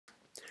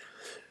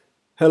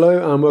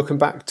Hello and welcome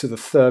back to the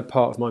third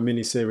part of my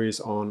mini-series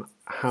on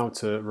how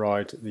to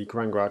ride the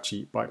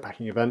GranGuanche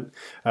bikepacking event.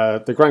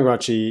 The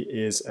GranGuanche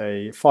is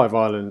a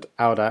 5-island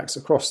Audax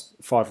across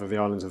 5 of the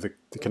islands of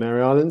the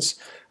Canary Islands,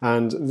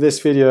 and this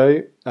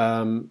video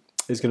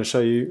is going to show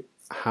you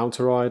how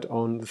to ride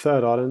on the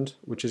third island,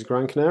 which is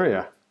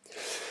GranCanaria.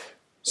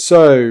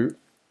 So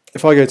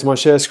if I go to my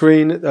share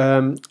screen,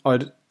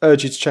 I'd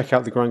urge you to check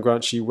out the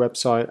GranGuanche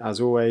website. As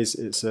always,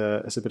 it's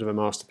a bit of a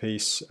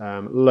masterpiece.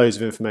 Loads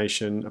of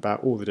information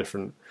about all the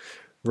different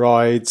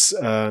rides.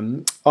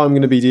 I'm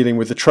going to be dealing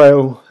with the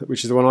trail,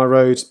 which is the one I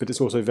rode, but it's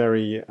also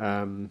very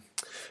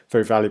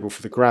valuable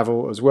for the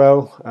gravel as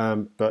well.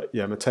 But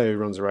yeah, Matteo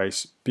runs a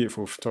race,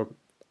 beautiful photography.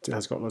 It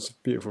has got lots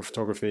of beautiful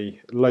photography,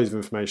 loads of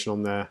information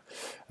on there,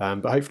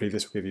 but hopefully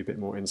this will give you a bit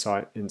more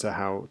insight into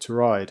how to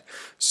ride.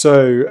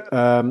 So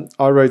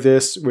I rode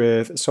this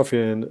with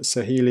Sofia and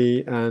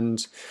Sahili,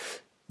 and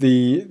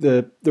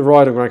the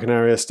ride on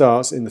GranCanaria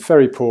starts in the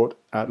ferry port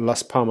at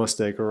Las Palmas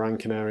de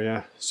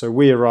GranCanaria. So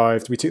we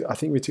arrived. I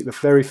think we took the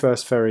very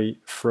first ferry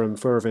from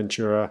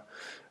Fuerteventura.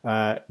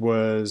 I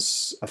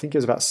think it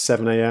was about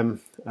 7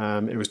 a.m.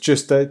 It was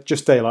just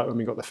daylight when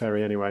we got the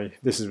ferry anyway.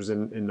 This was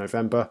in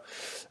November.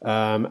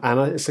 And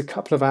it's a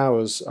couple of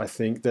hours, I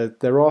think.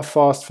 There are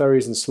fast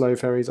ferries and slow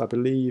ferries. I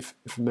believe,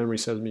 if memory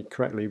serves me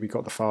correctly, we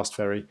got the fast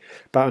ferry.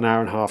 About an hour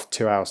and a half,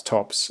 2 hours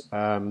tops.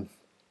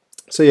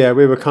 So yeah,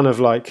 we were kind of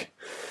like,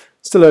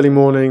 still early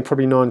morning,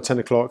 probably 9, 10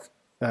 o'clock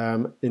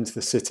into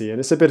the city. And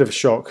it's a bit of a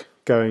shock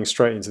going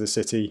straight into the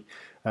city.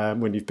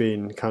 When you've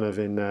been kind of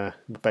in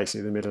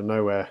basically the middle of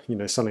nowhere, you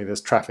know, suddenly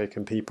there's traffic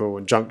and people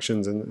and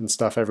junctions and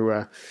stuff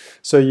everywhere.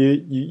 So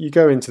you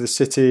go into the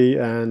city,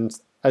 and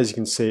as you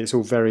can see, it's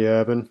all very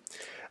urban.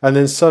 And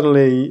then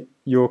suddenly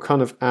you're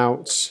kind of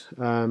out,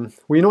 well,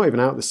 you're not even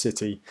out the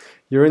city.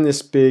 You're in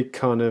this big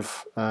kind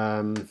of,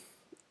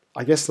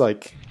 I guess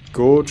like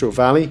gorge or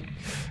valley.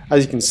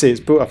 As you can see,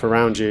 it's built up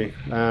around you.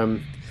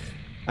 And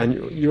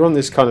you're on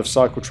this kind of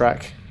cycle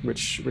track,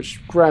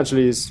 which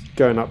gradually is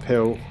going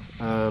uphill.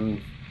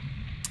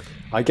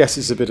 I guess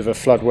it's a bit of a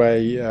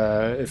floodway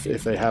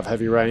if they have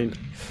heavy rain,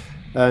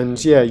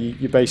 and yeah,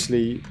 you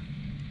basically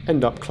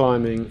end up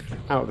climbing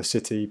out of the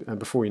city, and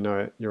before you know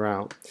it, you're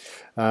out.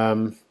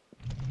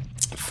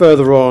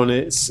 Further on,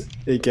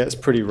 it gets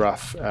pretty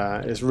rough.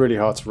 It's really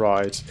hard to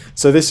ride.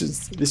 So this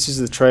is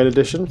the trail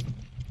edition.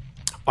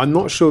 I'm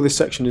not sure this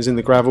section is in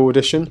the gravel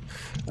edition.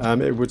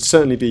 It would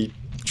certainly be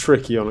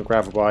tricky on a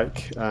gravel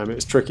bike.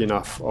 It's tricky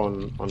enough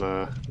on a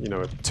a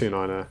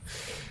 2.9er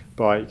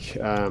bike,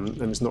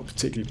 and it's not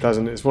particularly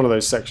pleasant. It's one of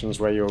those sections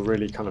where you're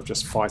really kind of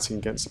just fighting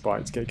against the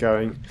bike to get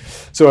going.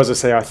 So as I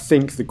say, I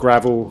think the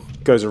gravel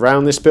goes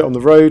around this bit on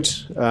the road,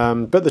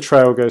 but the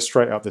trail goes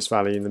straight up this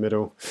valley in the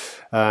middle.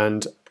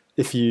 And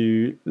if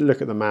you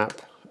look at the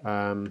map,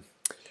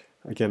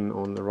 again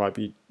on the Ride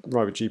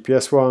with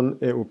GPS one,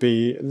 it will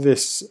be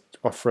this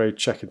off-road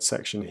checkered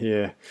section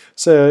here.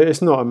 So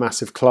it's not a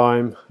massive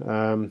climb,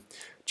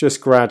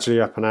 just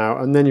gradually up and out,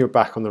 and then you're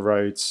back on the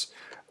roads.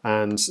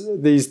 And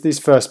these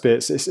first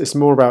bits, it's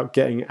more about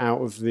getting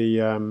out of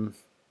the,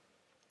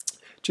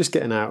 just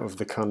getting out of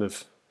the kind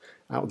of,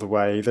 out of the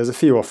way. There's a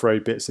few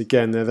off-road bits,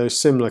 again, they're those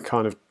similar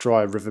kind of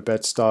dry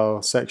riverbed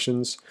style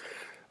sections.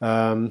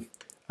 And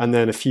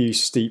then a few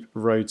steep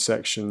road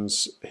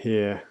sections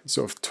here,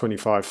 sort of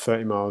 25,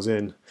 30 miles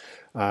in.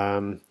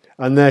 And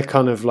they're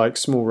kind of like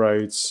small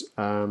roads,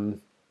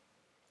 kind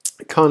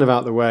of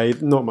out the way,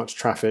 not much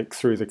traffic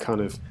through the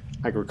kind of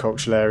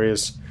agricultural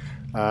areas.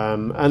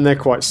 And they're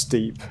quite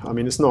steep. I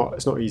mean, it's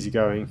not easy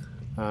going,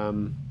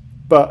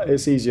 but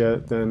it's easier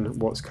than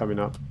what's coming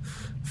up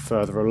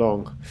further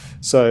along.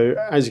 So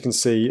as you can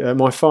see,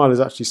 my file is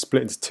actually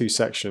split into 2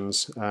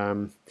 sections.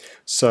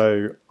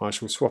 So I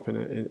shall swap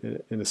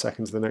in a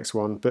second to the next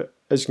one. But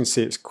as you can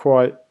see, it's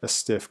quite a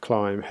stiff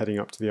climb heading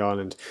up to the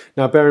island.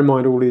 Now, bear in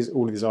mind, all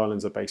of these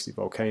islands are basically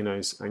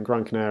volcanoes, and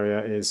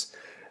GranCanaria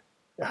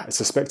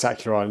it's a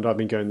spectacular island. I've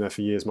been going there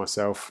for years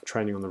myself,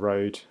 training on the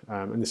road,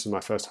 and this is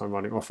my first time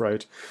running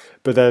off-road.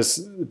 But it's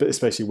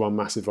basically one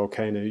massive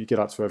volcano. You get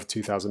up to over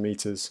 2,000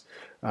 meters,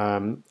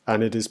 and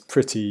it is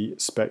pretty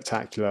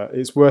spectacular.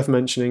 It's worth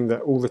mentioning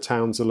that all the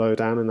towns are lower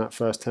down in that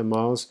first 10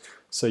 miles,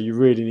 so you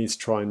really need to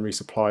try and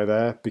resupply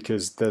there,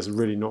 because there's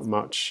really not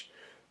much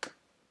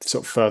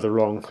sort of further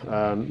along.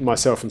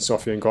 Myself and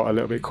Sofia got a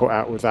little bit caught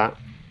out with that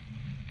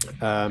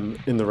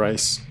in the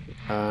race,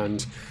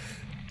 and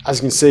as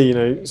you can see, you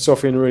know,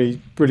 Sofia really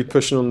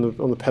pushing on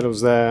the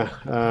pedals there.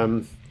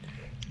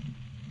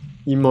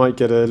 You might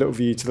get a little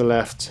view to the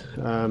left,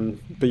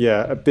 but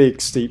yeah, a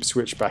big steep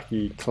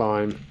switchbacky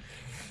climb.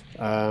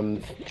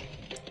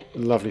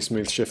 Lovely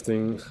smooth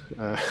shifting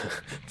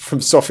from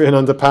Sofia and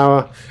under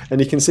power,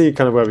 and you can see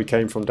kind of where we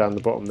came from down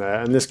the bottom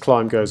there. And this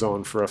climb goes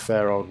on for a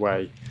fair old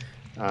way.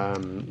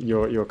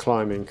 You're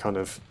climbing kind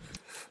of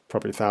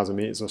probably 1,000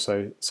 meters or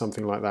so,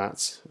 something like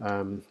that.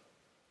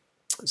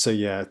 So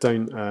yeah,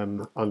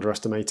 don't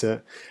underestimate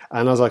it.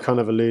 And as I kind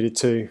of alluded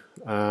to,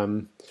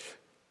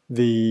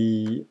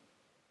 the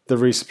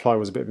resupply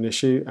was a bit of an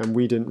issue, and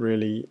we didn't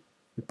really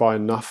buy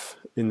enough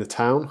in the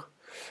town.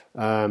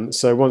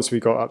 So once we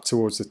got up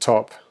towards the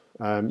top,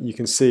 you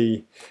can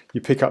see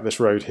you pick up this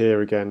road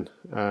here again,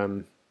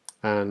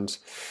 and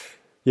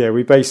yeah,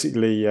 we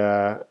basically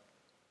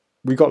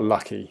we got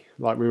lucky.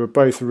 Like, we were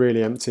both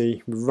really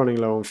empty, we were running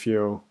low on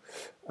fuel,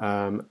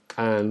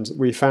 and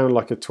we found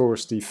like a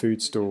touristy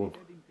food stall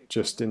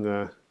just on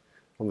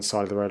the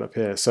side of the road up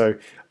here. So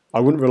I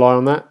wouldn't rely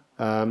on that,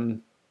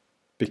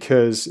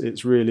 because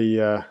it's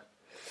really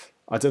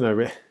I don't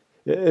know,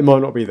 it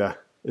might not be there.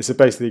 It's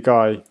basically a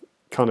guy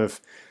kind of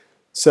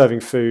serving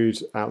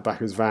food out the back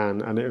of his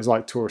van, and it was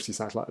like touristy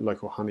snacks, like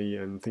local honey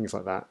and things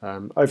like that.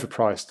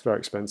 Overpriced, very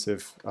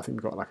expensive. I think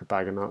we got like a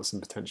bag of nuts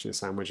and potentially a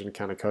sandwich and a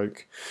can of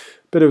Coke,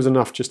 but it was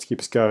enough just to keep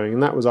us going.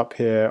 And that was up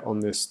here on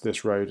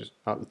this road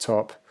at the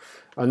top.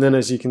 And then,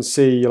 as you can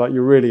see, like,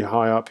 you're really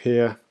high up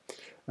here,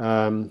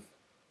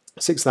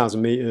 6,000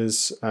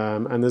 meters,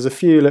 and there's a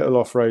few little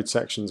off-road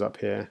sections up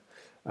here.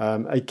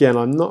 Again,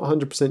 I'm not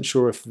 100%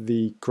 sure if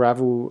the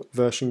gravel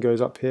version goes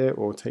up here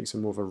or takes a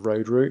more of a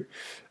road route,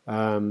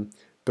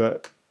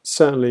 but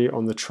certainly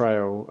on the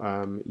trail,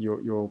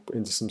 you're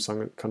into some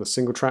kind of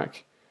single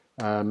track.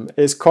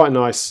 It's quite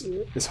nice.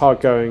 It's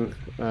hard going.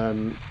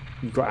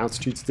 You've got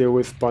altitude to deal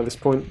with by this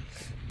point,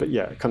 but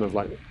yeah, kind of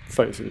like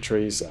floating through the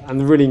trees. And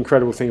the really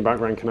incredible thing about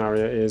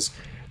GranCanaria is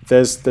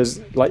there's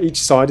like, each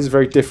side is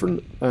very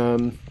different.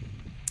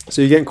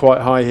 So you're getting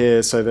quite high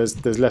here, so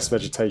there's less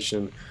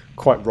vegetation,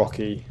 quite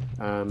rocky,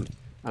 and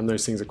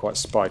those things are quite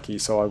spiky.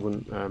 So I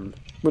wouldn't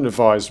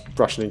advise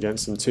brushing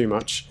against them too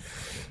much.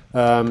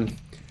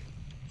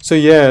 So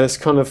yeah, it's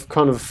kind of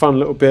a fun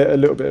little bit, a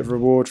little bit of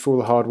reward for all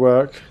the hard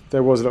work.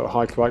 There was a little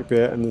hike bike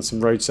bit and then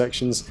some road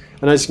sections.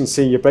 And as you can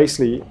see,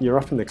 you're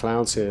up in the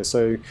clouds here.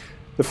 So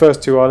the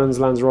first two islands,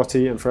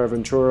 Lanzarote and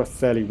Fuerteventura, are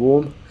fairly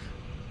warm,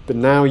 but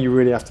now you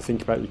really have to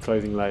think about your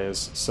clothing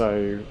layers.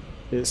 So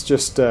it's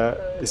just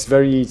it's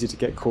very easy to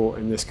get caught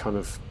in this kind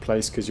of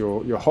place, because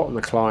you're hot on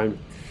the climb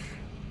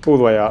all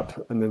the way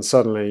up, and then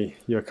suddenly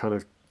you're kind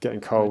of getting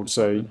cold.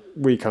 So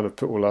we kind of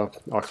put all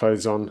our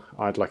clothes on.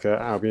 I had like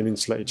a Albion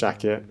insulated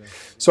jacket,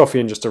 Sophie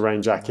in just a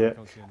rain jacket,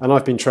 and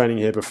I've been training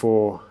here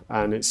before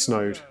and it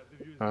snowed.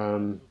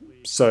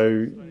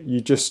 So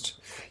you just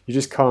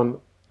can't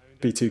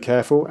be too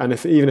careful. And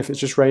even if it's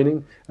just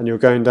raining and you're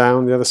going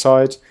down the other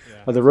side,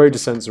 the road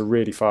descents are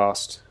really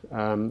fast.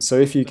 So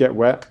if you get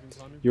wet,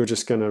 you're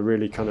just going to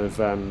really kind of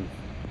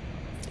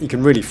you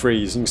can really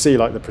freeze. You can see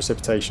like the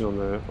precipitation on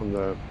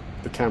the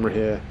camera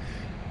here.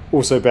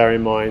 Also bear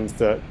in mind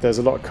that there's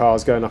a lot of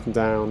cars going up and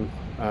down,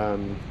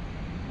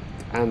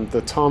 and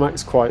the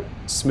tarmac's quite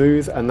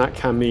smooth, and that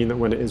can mean that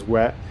when it is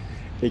wet,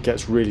 it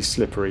gets really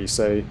slippery.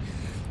 So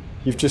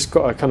you've just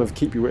got to kind of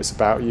keep your wits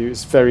about you.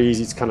 It's very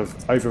easy to kind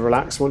of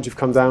over-relax once you've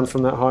come down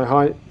from that high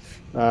height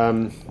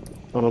on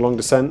a long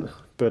descent.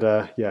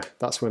 But yeah,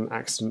 that's when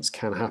accidents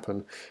can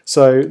happen.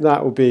 So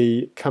that will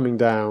be coming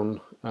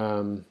down.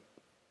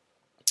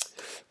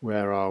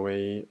 Where are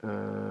we?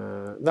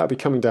 That'll be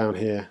coming down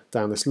here,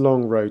 down this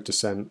long road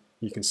descent.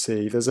 You can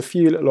see there's a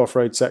few little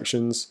off-road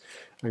sections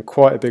and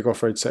quite a big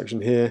off-road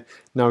section here.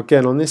 Now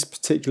again, on this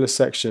particular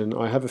section,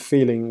 I have a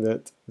feeling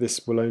that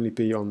this will only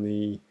be on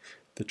the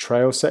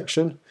trail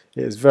section.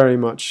 It is very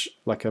much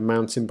like a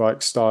mountain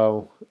bike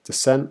style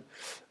descent,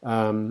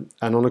 and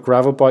on a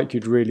gravel bike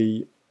you'd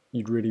really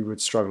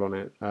would struggle on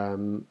it.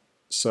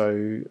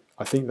 So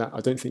I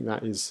don't think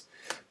that is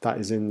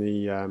in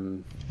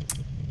the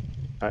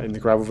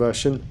gravel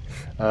version.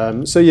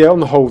 So yeah, on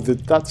the whole,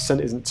 that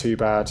descent isn't too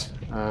bad.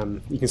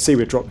 You can see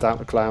we've dropped out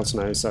the clouds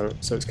now, so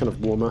it's kind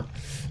of warmer.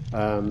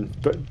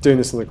 But doing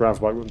this on the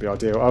gravel bike wouldn't be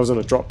ideal. I was on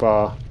a drop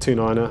bar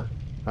 2.9er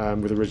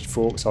with a rigid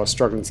fork, so I was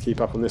struggling to keep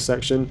up on this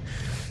section.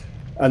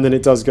 And then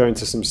it does go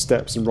into some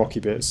steps and rocky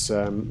bits,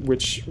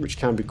 which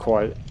can be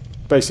quite.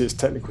 Basically, it's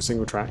technical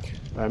single track.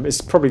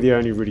 It's probably the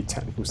only really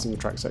technical single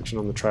track section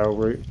on the trail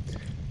route.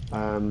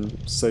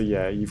 So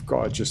yeah, you've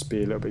got to just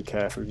be a little bit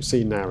careful. You can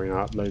see narrowing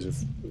up loads of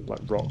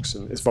like rocks,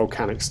 and it's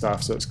volcanic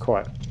stuff, so it's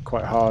quite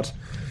hard.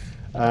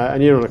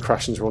 And you don't want to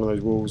crash into one of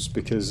those walls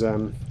because,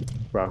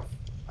 well,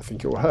 I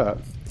think it will hurt.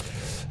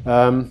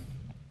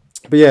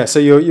 But yeah, so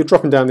you're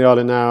dropping down the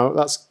island now.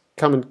 That's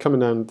coming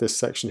down this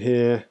section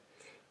here,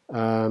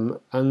 and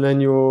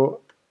then you're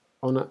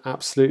on an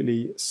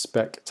absolutely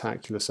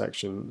spectacular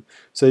section.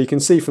 So you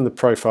can see from the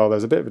profile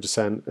there's a bit of a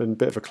descent and a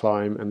bit of a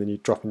climb, and then you're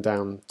dropping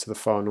down to the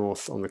far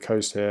north on the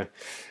coast here.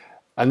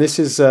 And this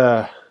is,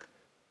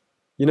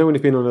 you know, when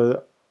you've been on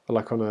a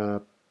bike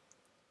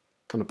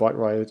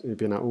ride, you've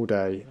been out all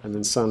day, and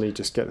then suddenly you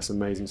just get this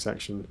amazing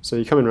section. So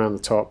you're coming around the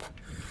top,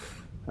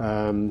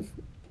 kind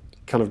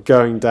of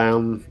going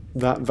down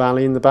that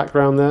valley in the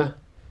background there.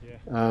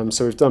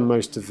 So we've done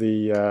most of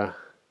the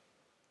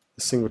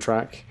single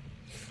track.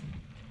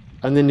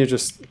 And then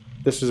this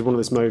was one of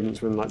those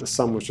moments when like the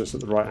sun was just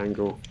at the right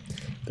angle.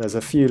 There's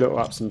a few little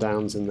ups and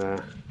downs in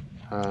there,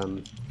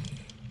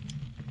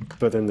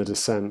 but then the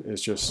descent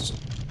is just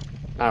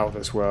out of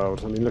this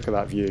world. I mean, look at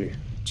that view.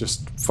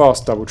 Just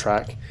fast double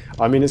track.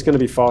 I mean, it's going to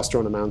be faster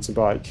on a mountain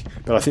bike,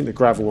 but I think the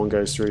gravel one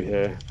goes through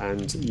here,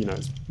 and you know,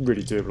 it's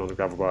really doable on a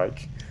gravel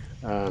bike.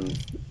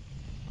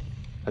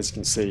 as you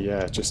can see,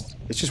 yeah, it's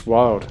just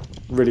wild,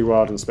 really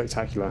wild and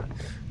spectacular.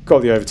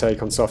 Got the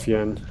overtake on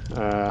Sofian,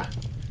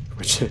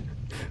 which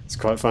is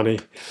quite funny.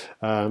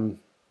 And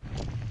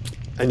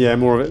yeah,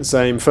 more of it the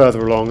same.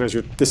 Further along, as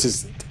you're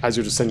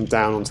descending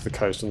down onto the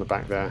coast on the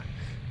back there.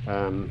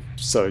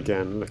 So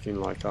again,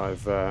 looking like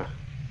I've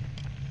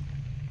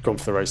gone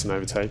for the race and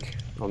overtake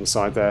on the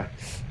side there.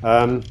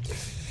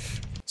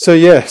 So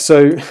yeah,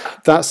 so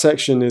that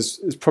section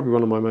is probably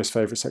one of my most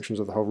favourite sections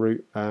of the whole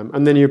route.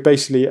 And then you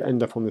basically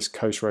end up on this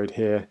coast road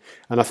here.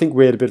 And I think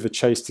we had a bit of a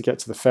chase to get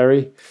to the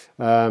ferry.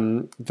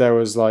 There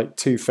was like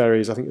 2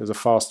 ferries. I think there was a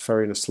fast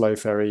ferry and a slow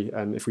ferry.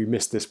 And if we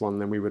missed this one,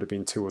 then we would have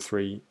been 2 or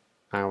 3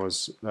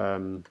 hours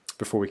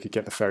before we could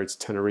get the ferry to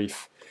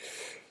Tenerife.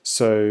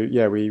 So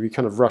yeah, we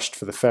kind of rushed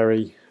for the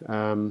ferry.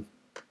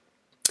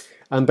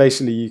 And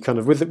basically, you kind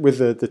of with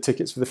the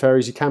tickets for the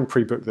ferries, you can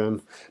pre-book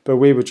them, but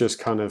we were just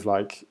kind of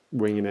like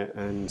winging it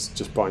and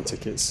just buying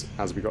tickets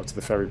as we got to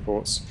the ferry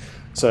ports.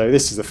 So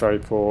this is the ferry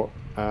port.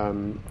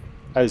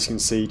 As you can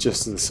see,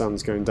 just as the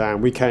sun's going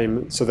down, we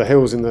came. So the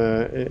hills in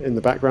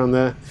the background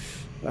there,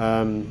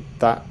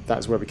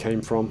 that's where we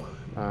came from.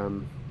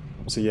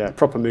 So yeah,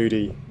 proper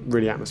moody,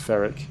 really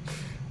atmospheric.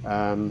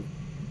 And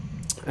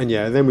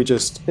yeah, then we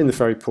just in the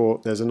ferry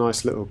port. There's a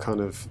nice little kind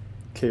of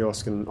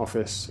kiosk and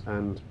office,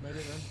 and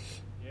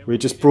we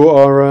just brought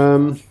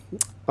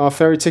our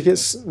ferry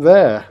tickets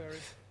there.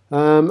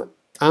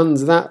 And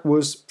that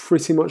was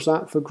pretty much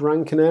that for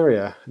Gran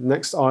Canaria.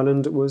 Next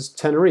island was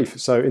Tenerife.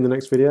 So in the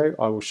next video,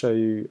 I will show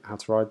you how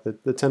to ride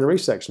the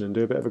Tenerife section and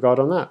do a bit of a guide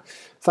on that.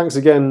 Thanks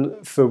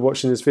again for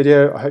watching this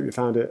video. I hope you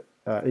found it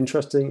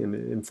interesting and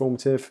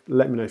informative.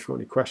 Let me know if you've got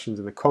any questions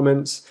in the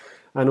comments.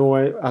 And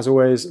always, as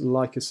always,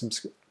 like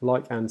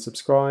and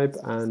subscribe.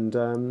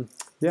 And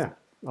yeah,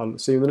 I'll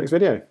see you in the next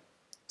video.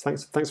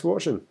 Thanks for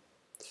watching.